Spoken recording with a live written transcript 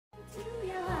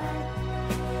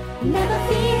Never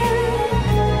fear.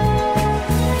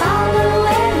 Follow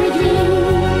every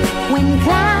dream when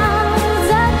clouds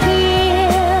appear.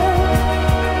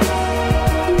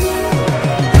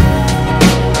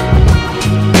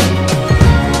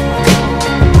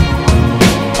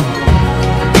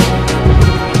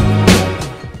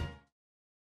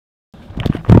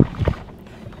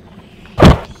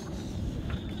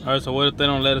 Alright, so what if they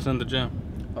don't let us in the gym?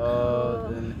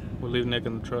 Then We'll leave Nick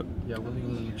in the truck. yeah, we'll leave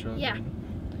him in the truck. Yeah.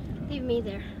 Leave me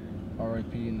there.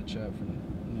 R.I.P. in the chat for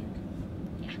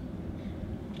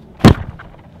Nick.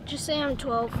 Just say I'm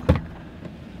 12.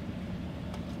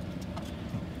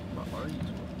 Are you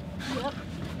 12? Yep.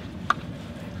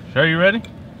 Sure, you ready?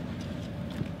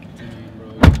 Dang, bro.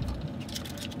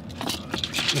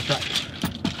 Let's try.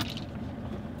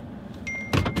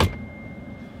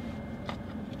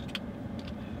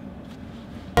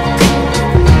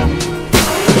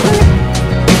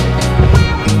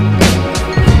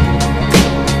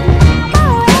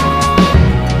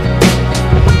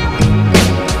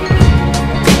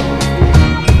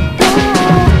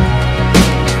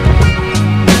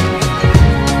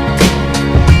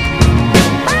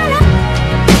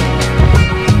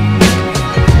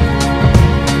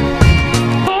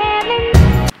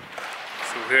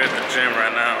 We're at the gym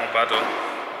right now. I'm about to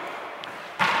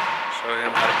show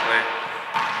him how to play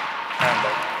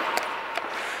handball.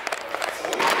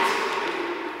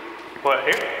 What,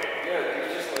 here?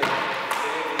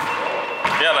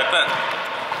 Yeah, like that.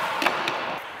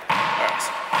 Alright,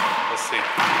 so let's see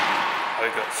how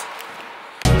it goes.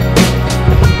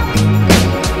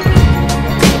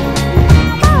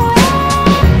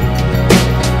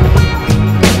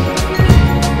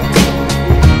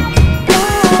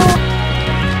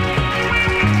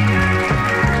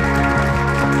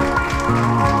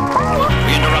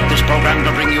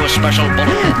 To bring you a special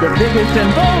bulletin. The biggest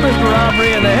and boldest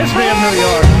robbery in the history of New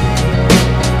York.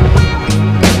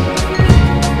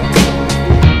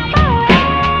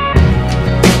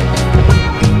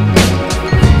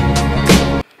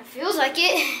 It feels like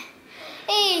it.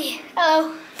 Hey,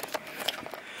 hello.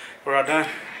 We're all done?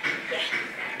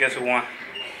 Guess who won?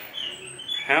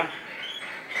 Him?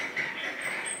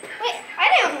 Wait, I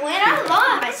didn't win. I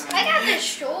lost. I got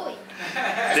destroyed.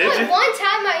 Did Only you? one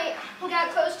time I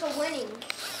got close to winning.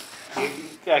 You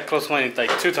got close winning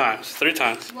like 2 times, 3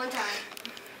 times. One time.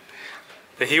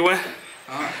 Did he win?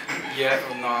 Yeah,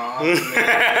 no. You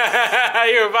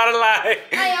were about to lie.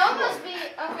 I almost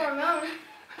beat Uncle Ramon.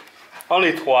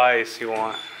 Only twice he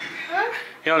won. Huh?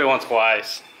 He only won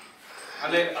twice.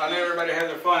 I let everybody have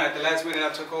their fun. At the last minute, I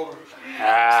took over.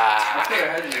 Ah, I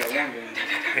had you at one game.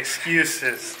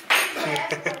 excuses.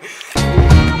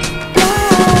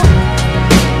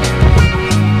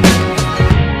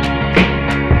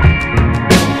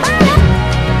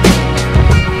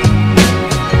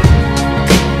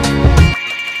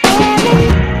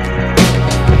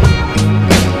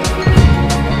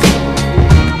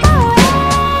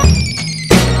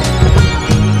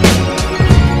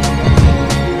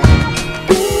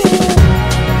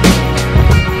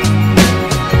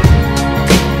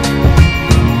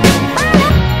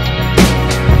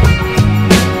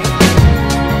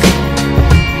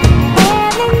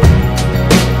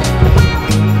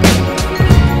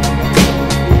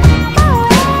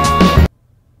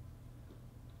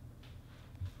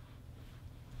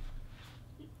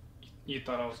 You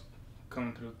thought I was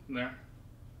coming through there?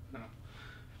 No.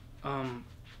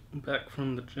 Back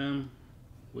from the gym,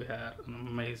 we had an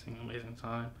amazing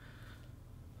time.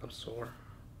 I'm sore,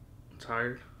 I'm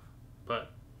tired,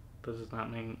 but this does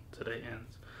not mean today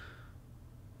ends.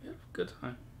 We had a good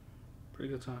time, pretty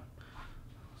good time.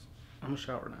 I'm gonna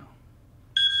shower now.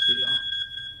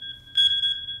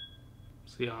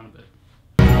 See y'all in a bit.